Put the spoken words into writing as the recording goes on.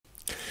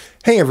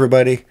Hey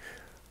everybody,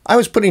 I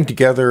was putting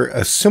together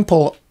a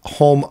simple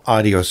home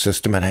audio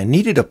system and I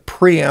needed a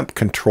preamp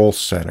control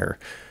center.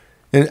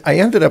 And I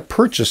ended up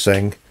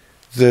purchasing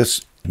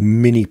this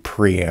mini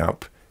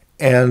preamp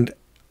and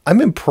I'm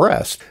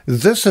impressed.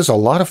 This has a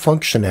lot of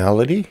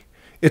functionality,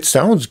 it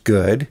sounds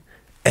good,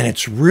 and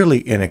it's really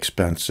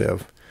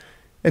inexpensive.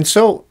 And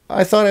so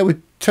I thought I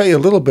would tell you a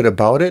little bit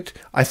about it.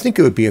 I think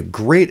it would be a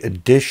great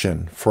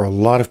addition for a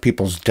lot of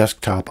people's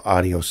desktop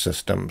audio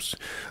systems.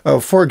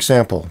 For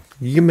example,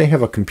 you may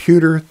have a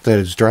computer that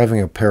is driving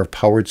a pair of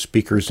powered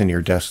speakers in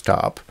your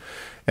desktop,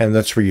 and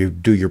that's where you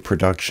do your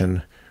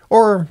production,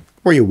 or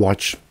where you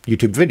watch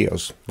YouTube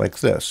videos like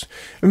this.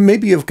 And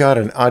maybe you've got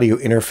an audio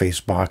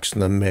interface box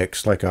in the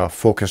mix, like a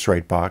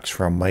Focusrite box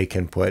for a mic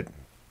input.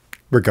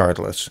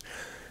 Regardless,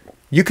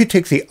 you could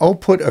take the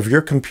output of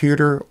your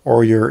computer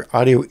or your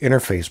audio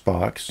interface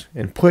box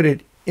and put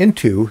it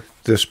into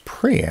this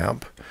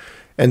preamp,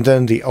 and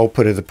then the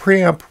output of the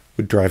preamp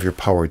would drive your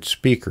powered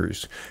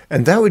speakers.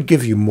 And that would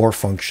give you more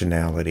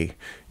functionality.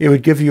 It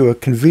would give you a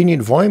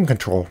convenient volume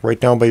control right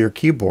down by your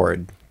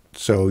keyboard,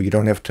 so you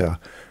don't have to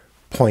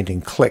point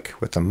and click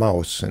with the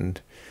mouse and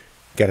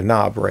get a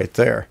knob right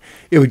there.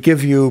 It would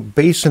give you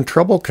bass and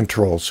treble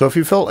control, so if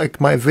you felt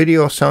like my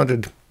video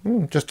sounded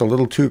just a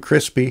little too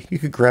crispy, you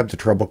could grab the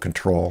treble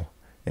control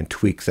and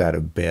tweak that a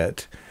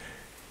bit.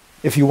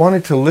 If you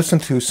wanted to listen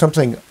to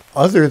something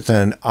other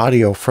than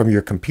audio from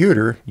your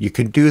computer, you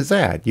could do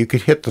that. You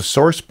could hit the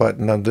source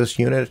button on this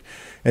unit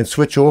and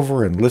switch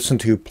over and listen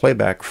to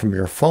playback from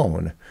your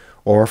phone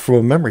or from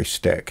a memory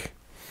stick.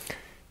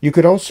 You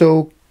could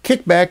also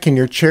kick back in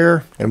your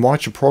chair and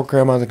watch a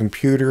program on the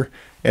computer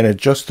and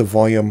adjust the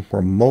volume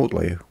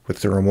remotely with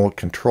the remote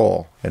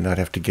control and not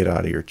have to get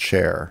out of your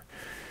chair.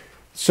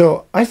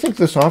 So I think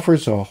this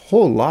offers a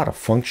whole lot of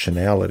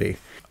functionality.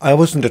 I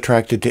wasn't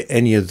attracted to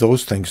any of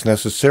those things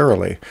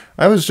necessarily.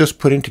 I was just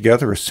putting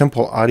together a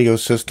simple audio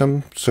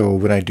system, so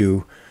when I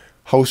do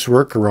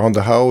housework around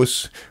the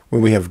house,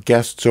 when we have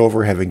guests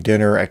over having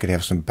dinner, I could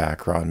have some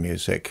background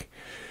music.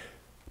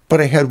 But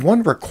I had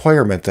one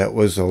requirement that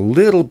was a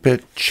little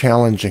bit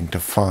challenging to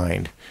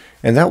find,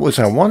 and that was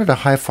I wanted a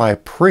hi-fi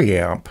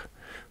preamp.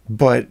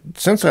 But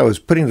since I was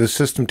putting the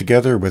system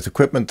together with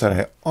equipment that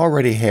I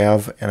already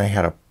have, and I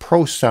had a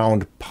Pro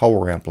Sound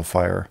power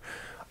amplifier,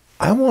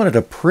 I wanted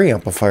a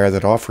preamplifier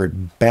that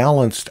offered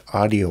balanced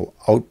audio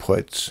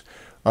outputs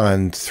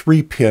on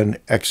 3-pin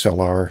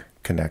XLR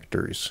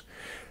connectors.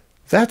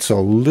 That's a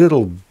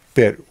little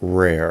bit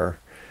rare.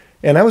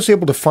 And I was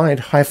able to find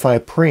hi-fi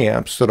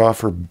preamps that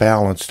offer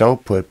balanced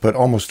output, but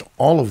almost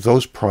all of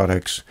those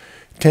products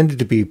tended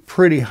to be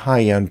pretty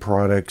high-end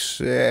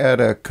products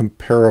at a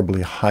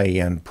comparably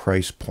high-end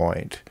price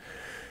point.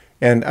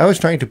 And I was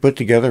trying to put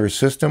together a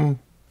system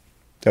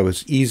that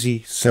was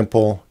easy,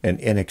 simple, and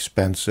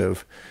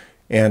inexpensive.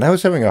 And I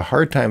was having a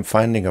hard time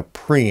finding a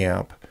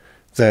preamp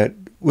that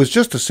was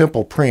just a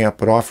simple preamp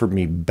but offered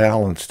me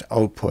balanced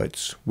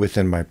outputs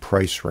within my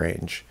price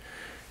range.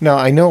 Now,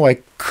 I know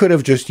I could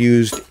have just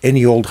used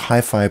any old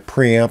hi-fi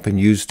preamp and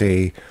used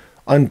a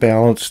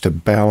unbalanced to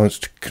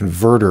balanced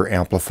converter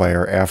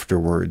amplifier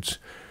afterwards,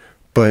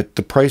 but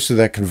the price of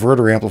that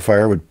converter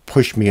amplifier would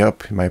push me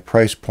up in my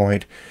price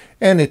point,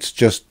 and it's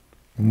just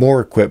more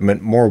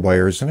equipment, more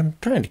wires, and I'm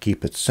trying to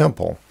keep it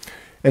simple.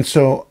 And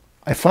so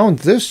I found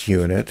this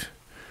unit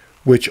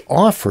which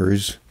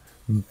offers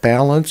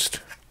balanced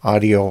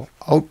audio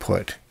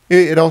output.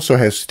 It also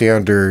has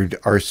standard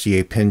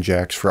RCA pin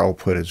jacks for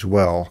output as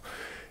well,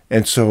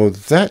 and so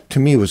that to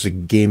me was a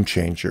game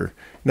changer.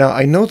 Now,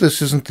 I know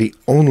this isn't the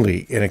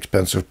only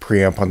inexpensive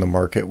preamp on the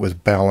market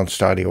with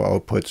balanced audio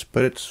outputs,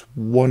 but it's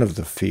one of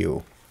the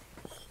few.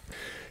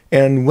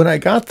 And when I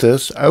got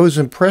this, I was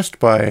impressed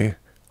by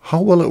how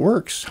well it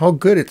works, how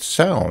good it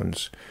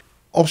sounds.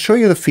 I'll show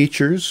you the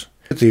features,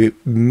 the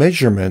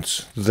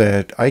measurements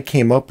that I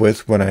came up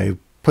with when I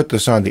put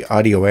this on the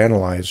audio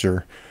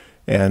analyzer,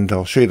 and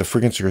I'll show you the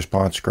frequency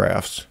response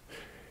graphs.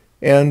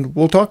 And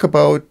we'll talk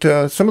about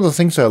some of the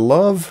things I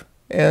love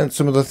and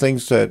some of the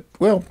things that,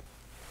 well,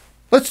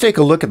 let's take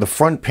a look at the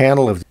front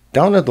panel.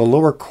 Down in the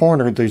lower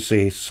corner, there's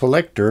a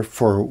selector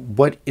for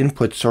what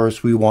input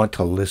source we want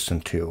to listen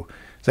to.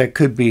 That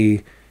could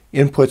be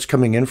inputs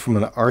coming in from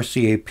an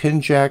RCA pin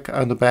jack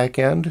on the back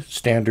end,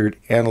 standard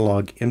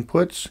analog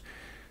inputs.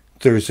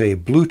 There's a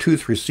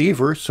Bluetooth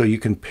receiver, so you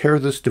can pair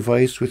this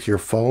device with your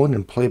phone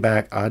and play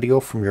back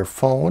audio from your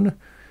phone.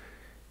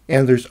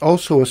 And there's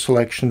also a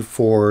selection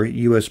for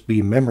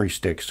USB memory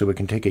sticks, so we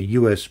can take a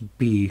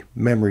USB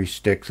memory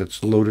stick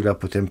that's loaded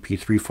up with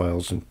MP3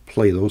 files and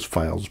play those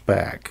files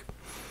back.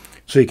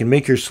 So you can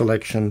make your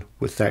selection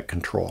with that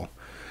control.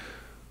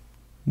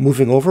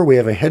 Moving over, we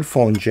have a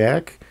headphone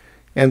jack,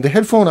 and the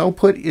headphone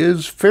output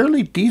is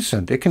fairly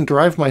decent. It can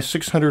drive my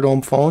 600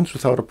 ohm phones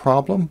without a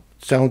problem.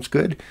 Sounds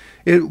good.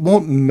 It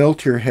won't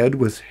melt your head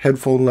with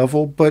headphone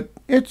level, but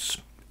it's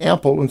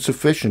ample and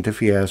sufficient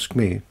if you ask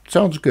me.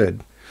 Sounds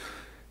good.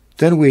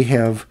 Then we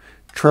have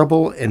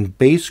treble and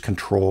bass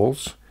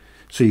controls.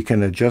 so you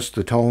can adjust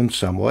the tone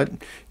somewhat.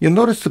 You'll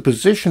notice the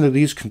position of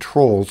these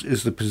controls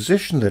is the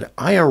position that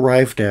I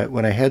arrived at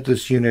when I had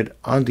this unit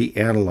on the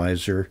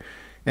analyzer,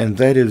 and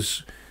that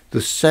is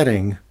the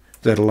setting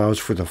that allows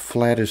for the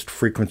flattest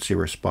frequency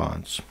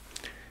response.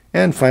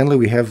 And finally,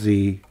 we have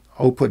the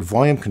output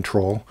volume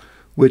control,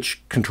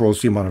 which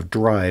controls the amount of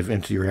drive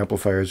into your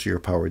amplifiers or your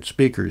powered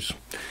speakers.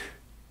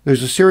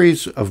 There's a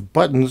series of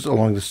buttons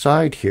along the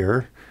side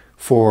here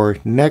for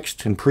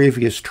next and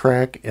previous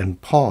track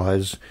and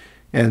pause,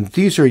 and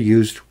these are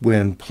used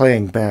when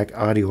playing back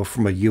audio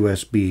from a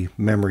USB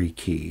memory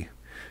key,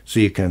 so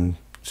you can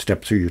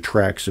step through your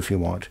tracks if you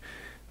want.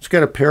 It's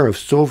got a pair of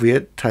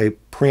Soviet type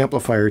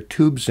preamplifier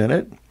tubes in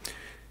it,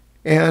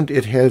 and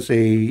it has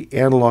a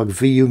analog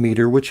VU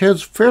meter which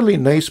has fairly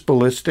nice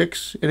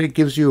ballistics, and it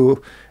gives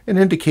you an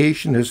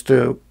indication as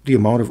to the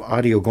amount of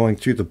audio going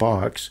through the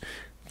box.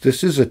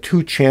 This is a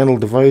 2-channel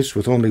device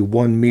with only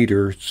 1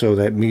 meter, so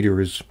that meter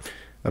is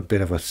a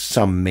bit of a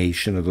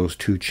summation of those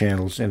 2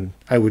 channels, and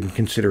I wouldn't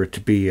consider it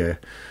to be a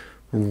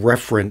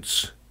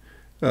reference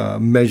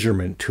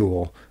measurement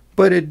tool,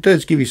 but it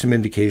does give you some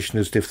indication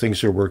as to if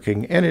things are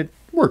working, and it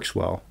works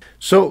well.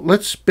 So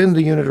let's spin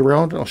the unit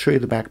around and I'll show you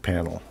the back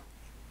panel.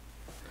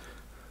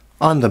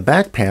 On the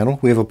back panel,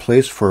 we have a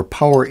place for a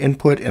power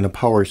input and a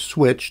power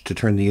switch to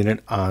turn the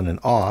unit on and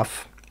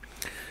off.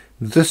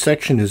 This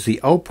section is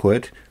the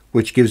output,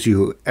 which gives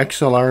you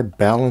XLR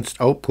balanced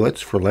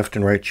outputs for left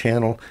and right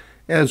channel,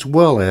 as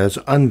well as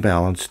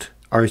unbalanced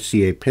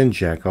RCA pin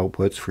jack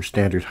outputs for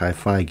standard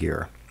hi-fi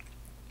gear.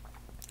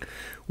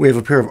 We have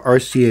a pair of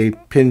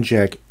RCA pin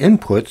jack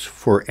inputs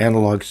for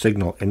analog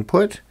signal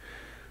input.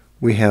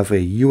 We have a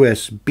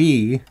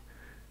USB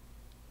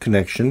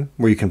connection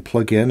where you can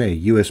plug in a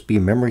USB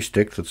memory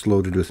stick that's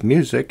loaded with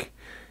music,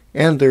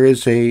 and there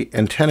is a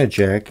antenna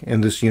jack,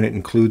 and this unit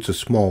includes a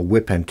small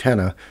whip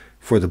antenna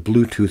for the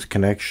Bluetooth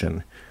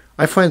connection.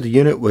 I find the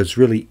unit was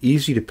really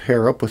easy to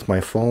pair up with my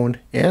phone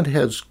and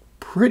has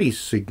pretty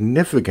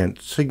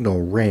significant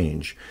signal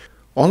range.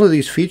 All of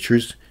these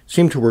features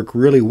seem to work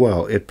really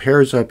well. It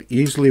pairs up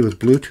easily with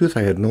Bluetooth.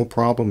 I had no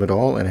problem at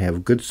all, and I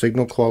have good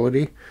signal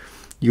quality.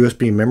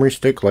 USB memory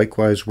stick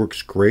likewise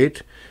works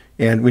great,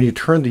 and when you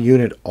turn the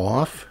unit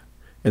off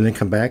and then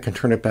come back and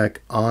turn it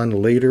back on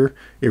later,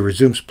 it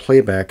resumes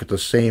playback at the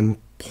same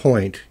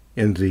point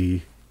in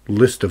the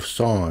list of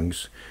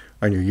songs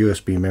on your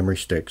USB memory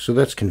stick, so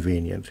that's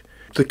convenient.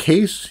 The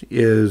case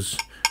is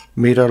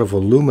made out of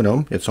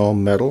aluminum. It's all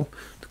metal.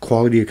 The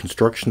quality of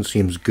construction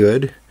seems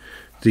good.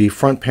 The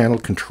front panel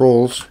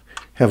controls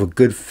have a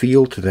good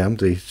feel to them.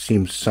 They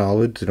seem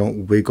solid, they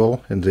don't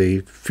wiggle, and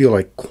they feel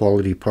like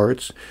quality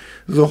parts.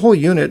 The whole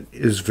unit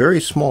is very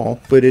small,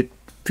 but it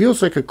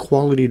feels like a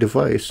quality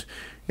device,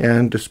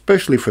 and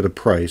especially for the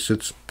price,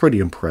 it's pretty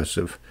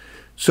impressive.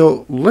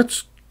 So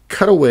let's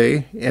cut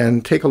away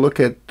and take a look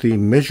at the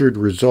measured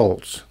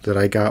results that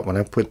I got when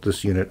I put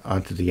this unit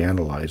onto the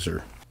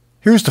analyzer.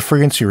 Here's the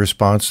frequency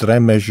response that I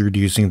measured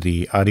using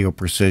the Audio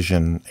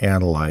Precision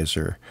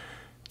analyzer.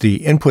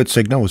 The input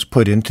signal was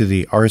put into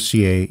the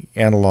RCA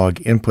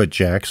analog input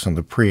jacks on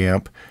the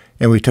preamp,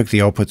 and we took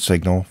the output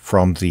signal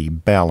from the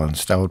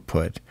balanced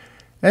output.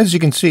 As you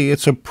can see,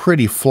 it's a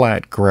pretty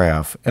flat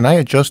graph, and I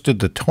adjusted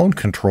the tone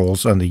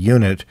controls on the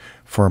unit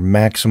for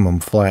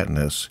maximum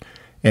flatness.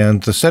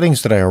 And the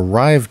settings that I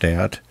arrived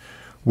at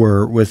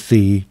were with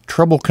the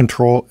treble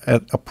control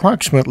at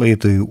approximately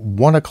the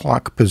 1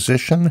 o'clock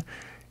position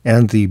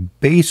and the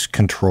bass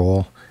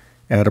control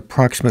at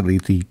approximately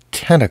the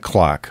 10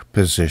 o'clock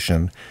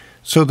position.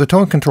 So the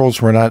tone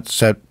controls were not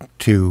set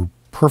to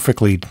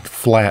perfectly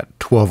flat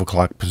 12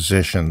 o'clock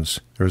positions.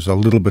 There's a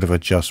little bit of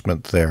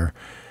adjustment there.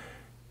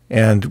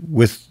 And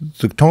with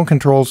the tone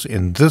controls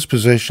in this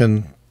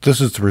position, this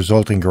is the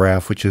resulting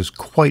graph, which is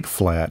quite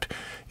flat.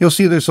 You'll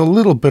see there's a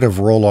little bit of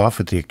roll-off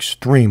at the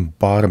extreme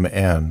bottom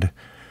end,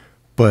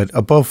 but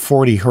above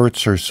 40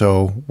 Hertz or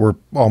so, we're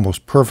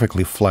almost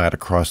perfectly flat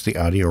across the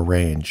audio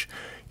range.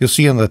 You'll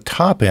see on the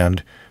top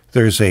end,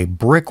 there's a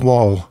brick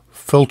wall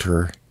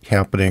filter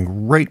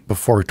happening right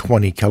before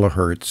 20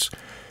 kilohertz,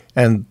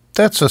 and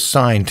that's a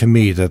sign to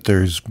me that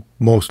there's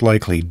most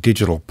likely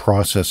digital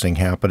processing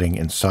happening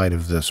inside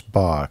of this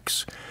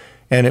box,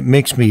 and it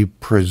makes me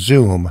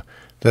presume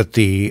that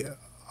the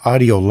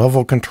audio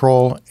level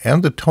control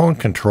and the tone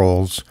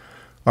controls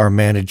are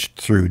managed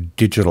through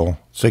digital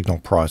signal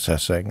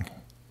processing.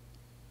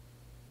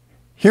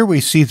 Here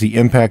we see the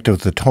impact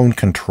of the tone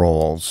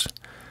controls.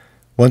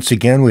 Once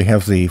again, we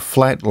have the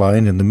flat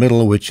line in the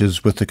middle, which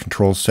is with the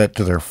controls set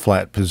to their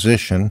flat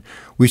position.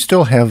 We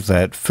still have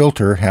that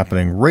filter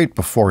happening right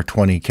before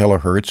 20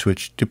 kilohertz,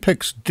 which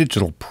depicts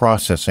digital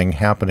processing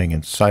happening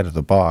inside of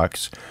the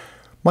box.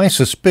 My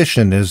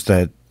suspicion is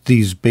that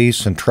these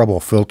bass and treble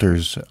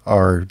filters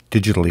are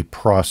digitally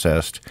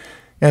processed,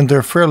 and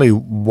they're fairly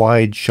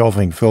wide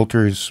shelving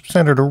filters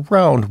centered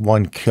around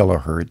 1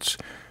 kilohertz,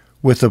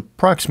 with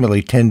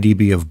approximately 10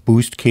 dB of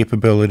boost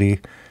capability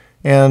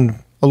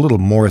and a little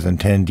more than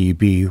 10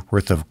 dB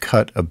worth of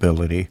cut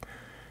ability.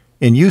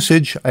 In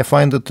usage, I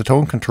find that the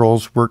tone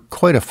controls work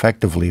quite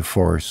effectively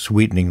for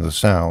sweetening the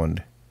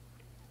sound.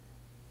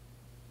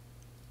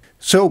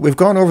 So we've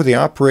gone over the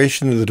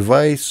operation of the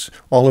device,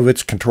 all of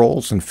its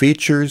controls and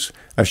features.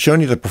 I've shown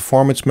you the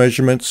performance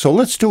measurements. So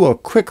let's do a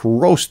quick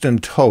roast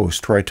and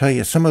toast where I tell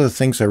you some of the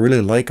things I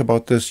really like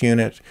about this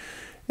unit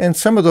and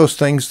some of those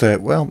things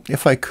that, well,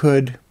 if I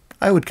could,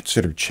 I would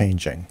consider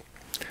changing.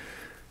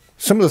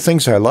 Some of the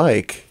things I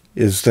like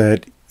is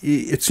that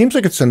it seems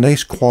like it's a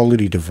nice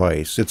quality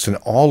device. It's an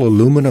all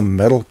aluminum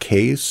metal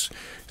case.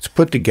 It's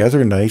put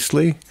together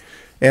nicely.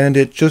 And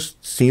it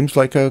just seems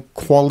like a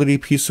quality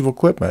piece of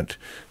equipment.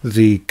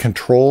 The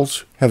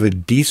controls have a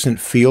decent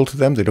feel to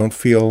them. They don't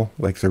feel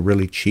like they're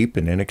really cheap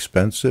and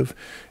inexpensive.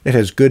 It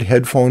has good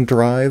headphone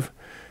drive,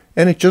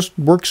 and it just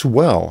works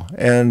well.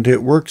 And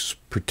it works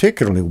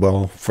particularly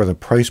well for the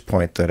price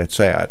point that it's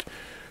at.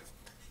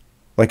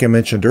 Like I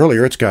mentioned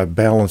earlier, it's got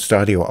balanced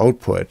audio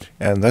output,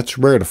 and that's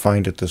rare to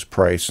find at this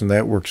price, and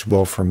that works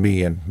well for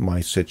me in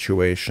my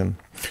situation.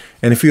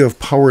 And if you have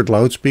powered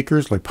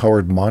loudspeakers, like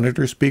powered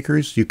monitor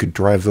speakers, you could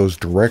drive those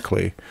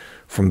directly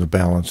from the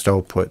balanced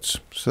outputs.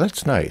 So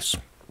that's nice.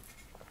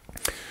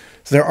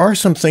 There are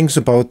some things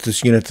about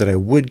this unit that I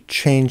would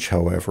change,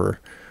 however.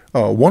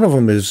 One of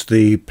them is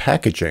the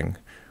packaging.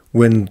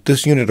 When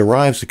this unit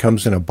arrives, it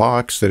comes in a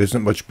box that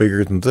isn't much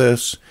bigger than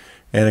this,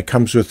 and it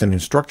comes with an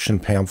instruction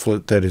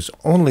pamphlet that is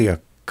only a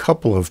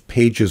couple of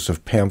pages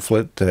of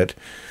pamphlet that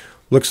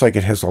looks like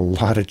it has a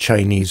lot of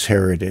Chinese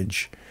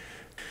heritage.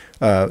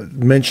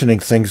 Mentioning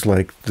things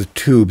like the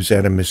tubes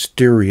add a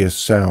mysterious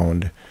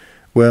sound.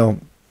 Well,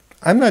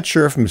 I'm not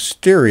sure if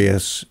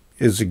mysterious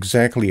is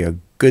exactly a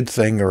good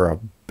thing or a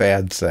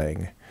bad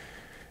thing.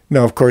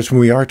 Now, of course, when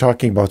we are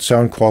talking about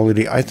sound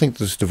quality, I think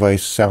this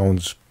device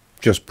sounds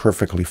just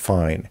perfectly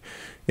fine.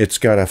 It's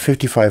got a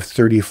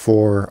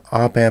 5534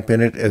 op amp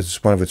in it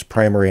as one of its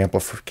primary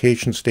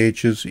amplification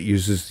stages. It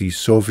uses these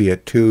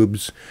Soviet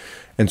tubes.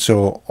 And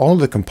so all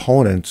the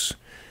components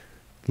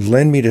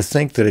lend me to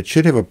think that it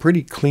should have a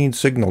pretty clean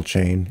signal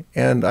chain.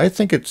 And I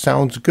think it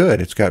sounds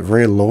good. It's got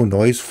very low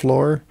noise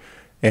floor,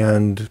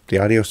 and the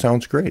audio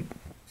sounds great.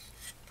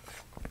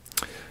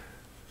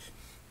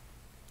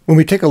 When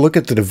we take a look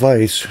at the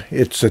device,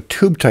 it's a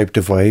tube-type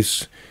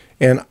device.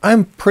 And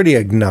I'm pretty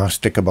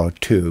agnostic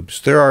about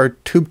tubes. There are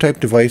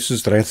tube-type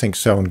devices that I think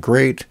sound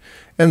great,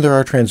 and there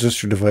are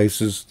transistor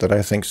devices that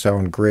I think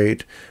sound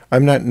great.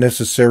 I'm not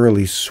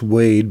necessarily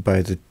swayed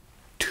by the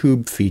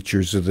tube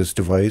features of this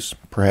device.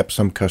 Perhaps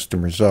some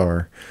customers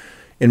are.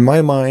 In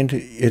my mind,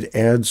 it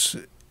adds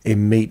a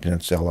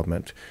maintenance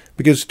element,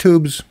 because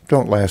tubes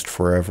don't last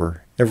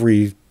forever.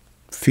 Every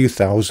few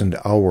thousand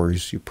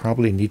hours, you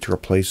probably need to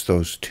replace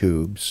those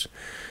tubes.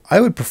 I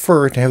would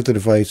prefer to have the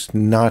device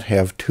not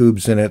have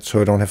tubes in it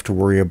so I don't have to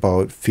worry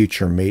about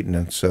future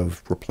maintenance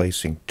of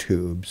replacing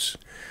tubes.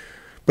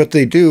 But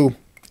they do,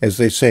 as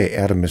they say,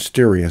 add a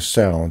mysterious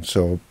sound,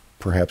 so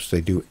perhaps they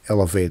do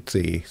elevate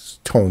the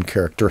tone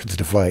character of the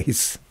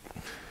device.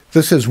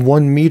 This has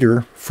 1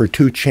 meter for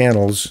 2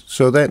 channels,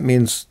 so that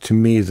means to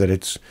me that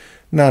it's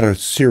not a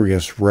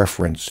serious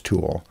reference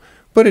tool.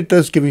 But it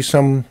does give you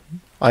some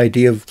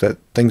idea that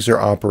things are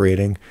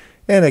operating,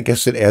 and I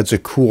guess it adds a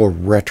cool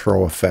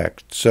retro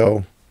effect.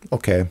 So,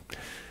 okay.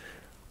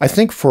 I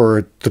think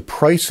for the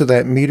price of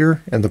that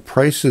meter and the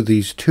price of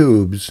these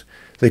tubes,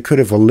 they could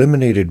have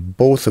eliminated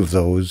both of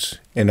those,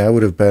 and I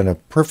would have been a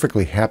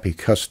perfectly happy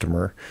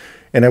customer.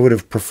 And I would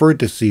have preferred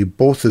to see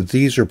both of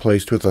these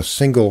replaced with a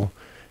single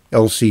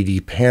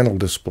LCD panel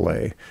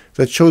display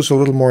that shows a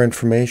little more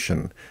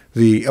information.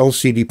 The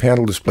LCD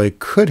panel display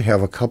could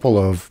have a couple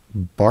of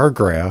bar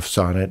graphs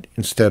on it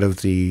instead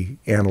of the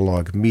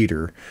analog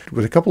meter.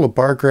 With a couple of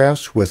bar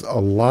graphs with a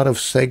lot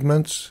of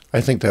segments, I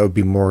think that would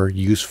be more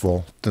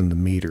useful than the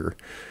meter.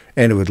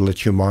 And it would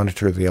let you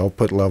monitor the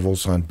output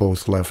levels on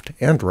both left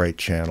and right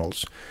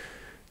channels.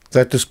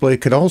 That display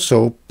could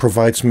also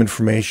provide some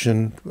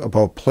information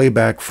about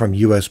playback from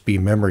USB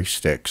memory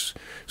sticks.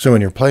 So when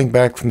you're playing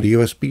back from the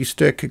USB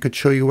stick, it could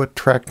show you what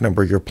track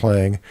number you're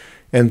playing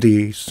and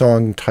the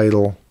song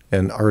title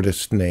and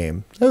artist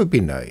name. That would be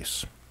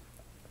nice.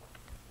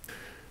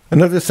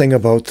 Another thing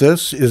about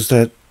this is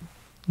that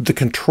the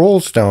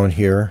controls down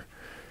here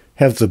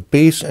have the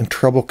bass and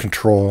treble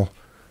control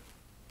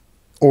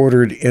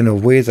ordered in a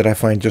way that I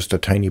find just a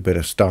tiny bit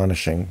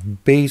astonishing.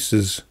 Bass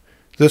is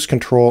this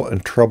control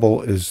and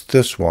treble is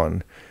this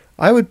one.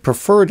 I would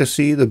prefer to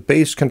see the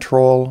bass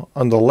control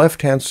on the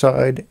left-hand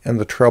side and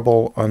the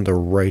treble on the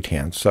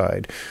right-hand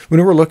side.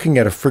 When we're looking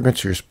at a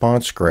frequency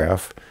response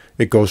graph,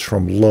 it goes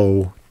from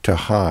low to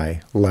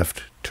high,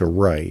 left to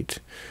right.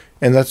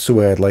 And that's the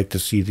way I'd like to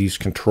see these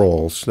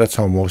controls. That's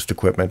how most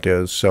equipment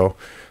is. So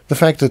the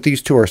fact that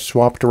these two are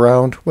swapped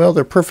around, well,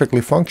 they're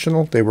perfectly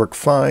functional. They work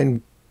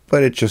fine,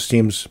 but it just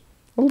seems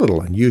a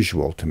little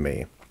unusual to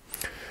me.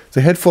 The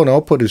headphone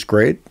output is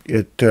great.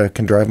 It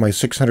can drive my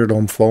 600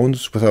 ohm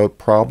phones without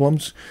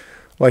problems.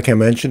 Like I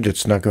mentioned,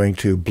 it's not going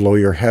to blow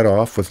your head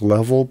off with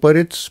level, but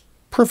it's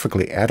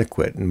perfectly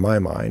adequate in my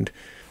mind.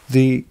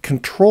 The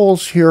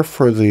controls here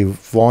for the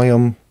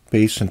volume,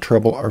 bass, and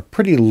treble are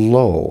pretty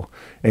low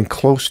and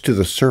close to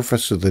the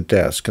surface of the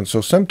desk. And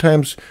so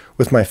sometimes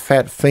with my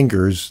fat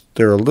fingers,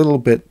 they're a little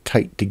bit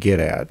tight to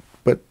get at.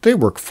 but they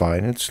work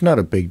fine. It's not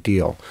a big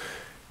deal.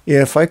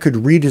 If I could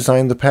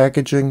redesign the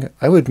packaging,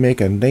 I would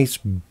make a nice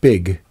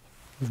big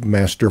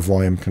master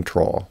volume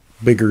control,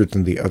 bigger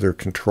than the other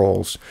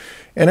controls.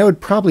 And I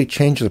would probably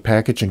change the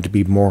packaging to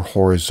be more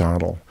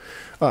horizontal.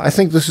 I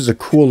think this is a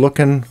cool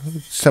looking,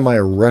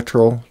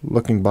 semi-retro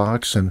looking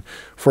box, and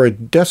for a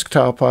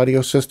desktop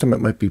audio system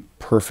it might be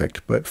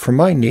perfect, but for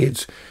my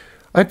needs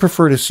I'd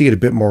prefer to see it a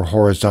bit more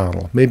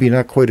horizontal, maybe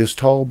not quite as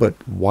tall but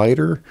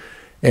wider,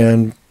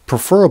 and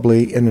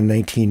preferably in a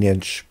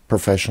 19-inch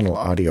professional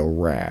audio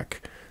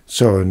rack.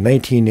 So a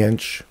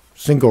 19-inch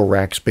single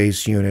rack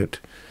space unit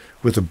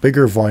with a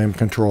bigger volume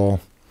control,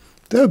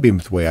 that would be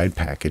the way I'd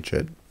package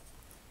it.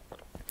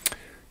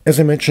 As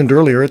I mentioned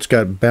earlier, it's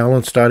got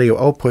balanced audio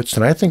outputs,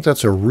 and I think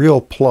that's a real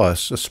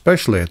plus,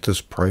 especially at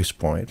this price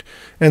point.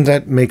 And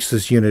that makes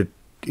this unit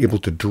able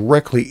to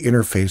directly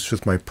interface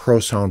with my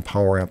ProSound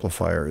power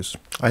amplifiers.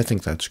 I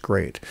think that's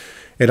great.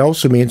 It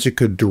also means it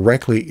could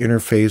directly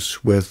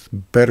interface with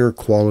better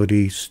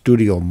quality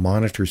studio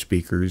monitor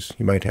speakers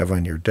you might have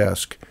on your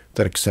desk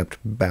that accept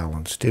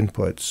balanced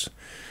inputs.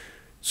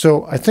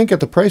 So I think at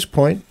the price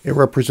point, it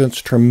represents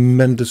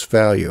tremendous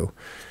value.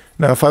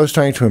 Now, if I was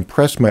trying to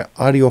impress my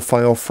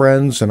audiophile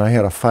friends and I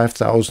had a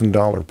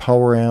 $5,000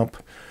 power amp,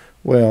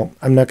 well,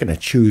 I'm not going to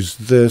choose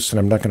this, and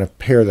I'm not going to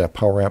pair that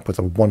power amp with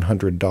a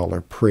 $100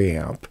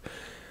 preamp.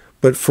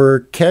 But for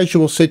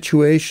casual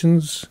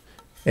situations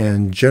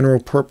and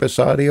general purpose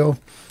audio,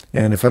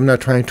 and if I'm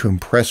not trying to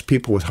impress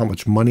people with how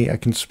much money I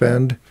can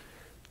spend,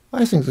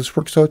 I think this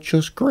works out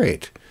just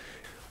great.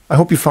 I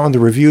hope you found the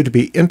review to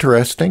be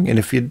interesting, and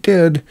if you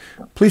did,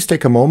 please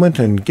take a moment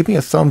and give me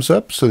a thumbs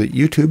up so that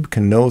YouTube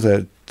can know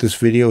that this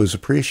video is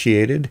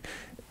appreciated.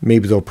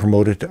 Maybe they'll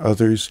promote it to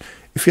others.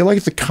 If you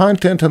like the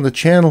content on the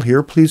channel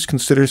here, please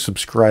consider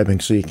subscribing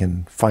so you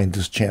can find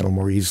this channel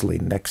more easily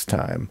next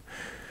time.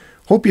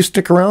 Hope you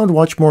stick around,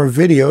 watch more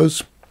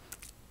videos,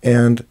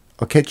 and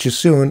I'll catch you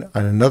soon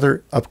on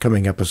another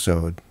upcoming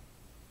episode.